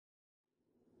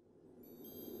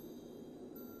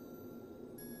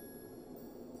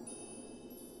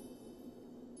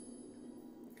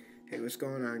Hey, what's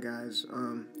going on, guys?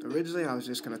 Originally I was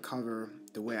just going to cover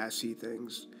the way I see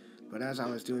things, but as I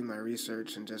was doing my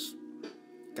research and just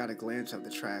got a glance at the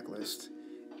track list,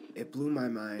 it blew my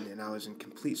mind, and I was in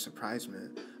complete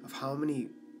surprisement of how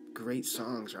many great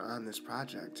songs are on this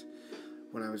project.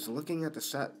 When I was looking at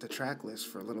the track list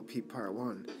for Lil Peep Part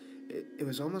One, it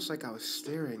was almost like I was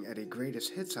staring at a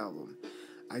greatest hits album.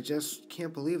 I just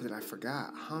can't believe that I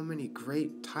forgot how many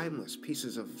great, timeless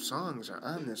pieces of songs are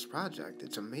on this project.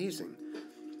 It's amazing.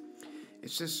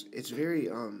 It's very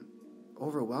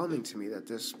overwhelming to me that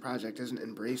this project isn't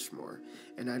embraced more.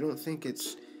 And I don't think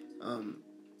it's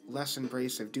less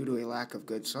embraced due to a lack of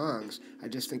good songs. I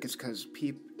just think it's because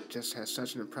Peep just has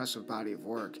such an impressive body of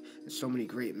work and so many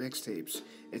great mixtapes.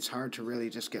 It's hard to really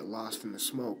just get lost in the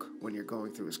smoke when you're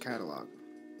going through his catalog.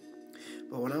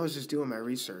 But when I was just doing my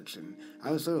research, and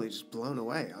I was literally just blown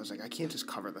away. I was like, I can't just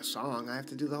cover the song. I have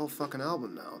to do the whole fucking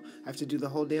album now. I have to do the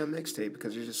whole damn mixtape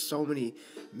because there's just so many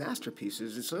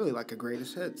masterpieces. It's literally like a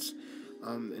greatest hits.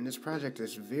 And this project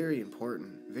is very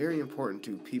important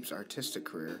to Peep's artistic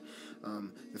career.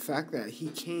 The fact that he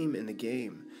came in the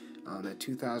game at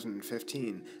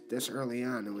 2015, this early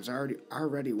on, and was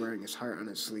already wearing his heart on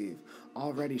his sleeve,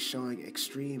 already showing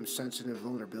extreme sensitive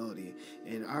vulnerability,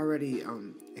 and already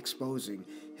exposing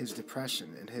his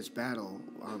depression and his battle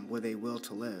with a will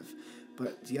to live.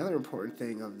 But the other important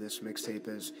thing of this mixtape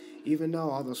is, even though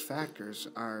all those factors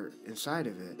are inside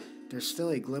of it, there's still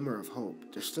a glimmer of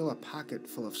hope. There's still a pocket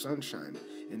full of sunshine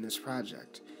in this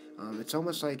project. It's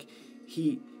almost like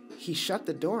he shut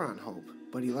the door on hope,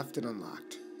 but he left it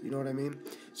unlocked. You know what I mean?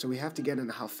 So we have to get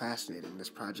into how fascinating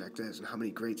this project is and how many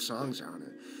great songs are on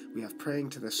it. We have Praying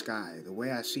to the Sky, The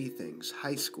Way I See Things,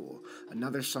 High School,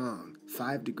 Another Song,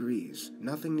 5 Degrees,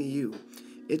 Nothing to You,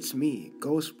 It's Me,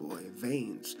 Ghost Boy,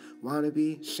 Veins,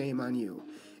 Wannabe, Shame on You.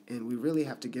 And we really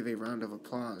have to give a round of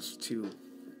applause to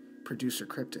producer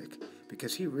Kryptic,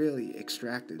 because he really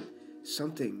extracted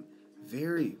something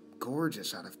very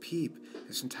gorgeous out of Peep.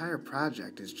 This entire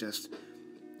project is just...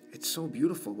 it's so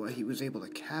beautiful what he was able to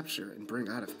capture and bring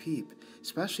out of Peep,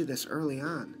 especially this early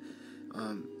on.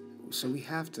 So we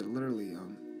have to literally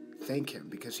thank him,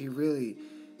 because he really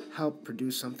helped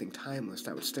produce something timeless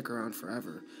that would stick around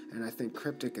forever. And I think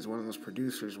Kryptic is one of those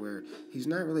producers where he's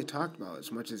not really talked about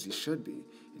as much as he should be.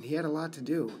 And he had a lot to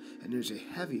do, and there's a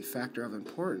heavy factor of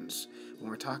importance when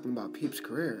we're talking about Peep's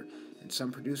career. And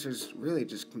some producers really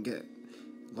just can get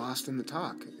lost in the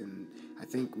talk, and I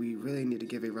think we really need to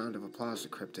give a round of applause to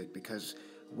Kryptic, because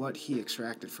what he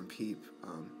extracted from Peep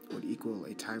would equal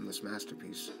a timeless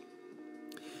masterpiece.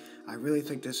 I really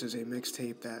think this is a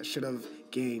mixtape that should have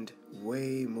gained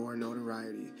way more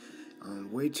notoriety,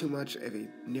 way too much of a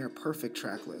near-perfect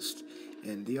track list,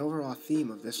 and the overall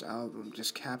theme of this album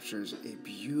just captures a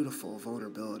beautiful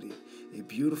vulnerability, a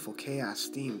beautiful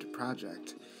chaos-themed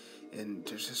project. And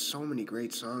there's just so many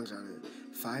great songs on it.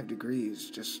 5 Degrees,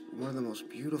 just one of the most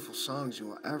beautiful songs you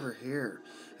will ever hear.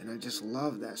 And I just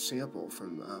love that sample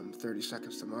from 30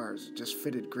 Seconds to Mars. It just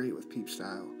fitted great with Peep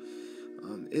style.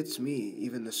 It's Me,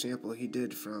 even the sample he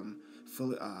did from,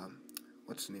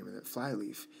 what's the name of it?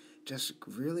 Flyleaf. Just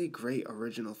really great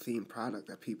original theme product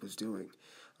that Peep was doing.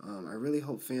 I really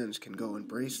hope fans can go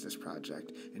embrace this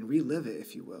project and relive it,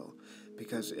 if you will.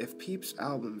 Because if Peep's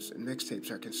albums and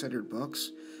mixtapes are considered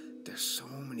books, there's so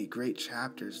many great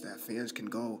chapters that fans can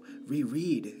go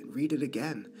reread and read it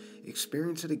again,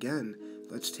 experience it again.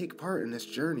 Let's take part in this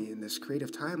journey, in this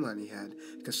creative timeline he had,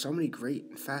 because so many great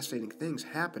and fascinating things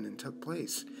happened and took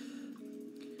place.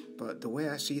 But The Way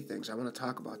I See Things, I want to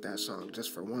talk about that song just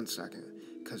for 1 second,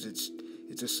 because it's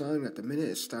a song that the minute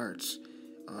it starts,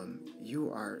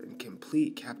 you are in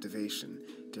complete captivation.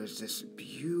 There's this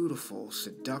beautiful,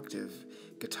 seductive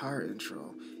guitar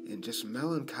intro and just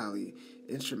melancholy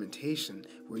instrumentation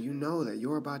where you know that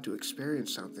you're about to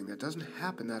experience something that doesn't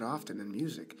happen that often in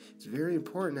music. It's very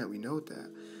important that we note that.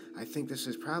 I think this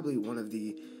is probably one of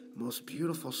the most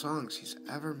beautiful songs he's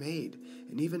ever made.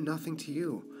 And even Nothing to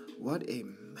You, what a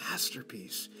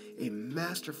masterpiece, a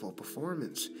masterful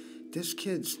performance. This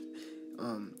kid's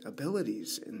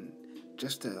abilities and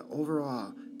just the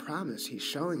overall promise he's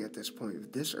showing at this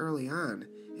point, this early on,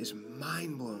 is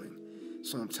mind-blowing.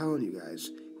 So I'm telling you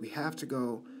guys, we have to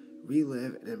go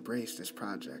relive and embrace this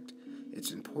project.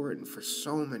 It's important for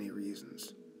so many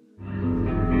reasons. Worry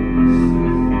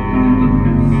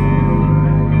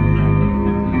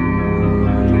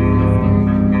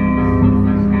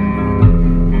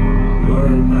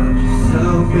about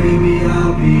yourself, baby,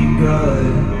 I'll be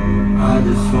good. I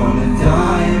just wanna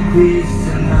die in peace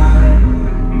tonight.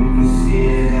 You can see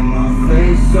it in my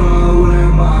face, so I wear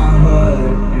my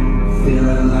hood.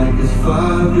 Feeling like it's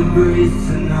 5 degrees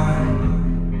tonight.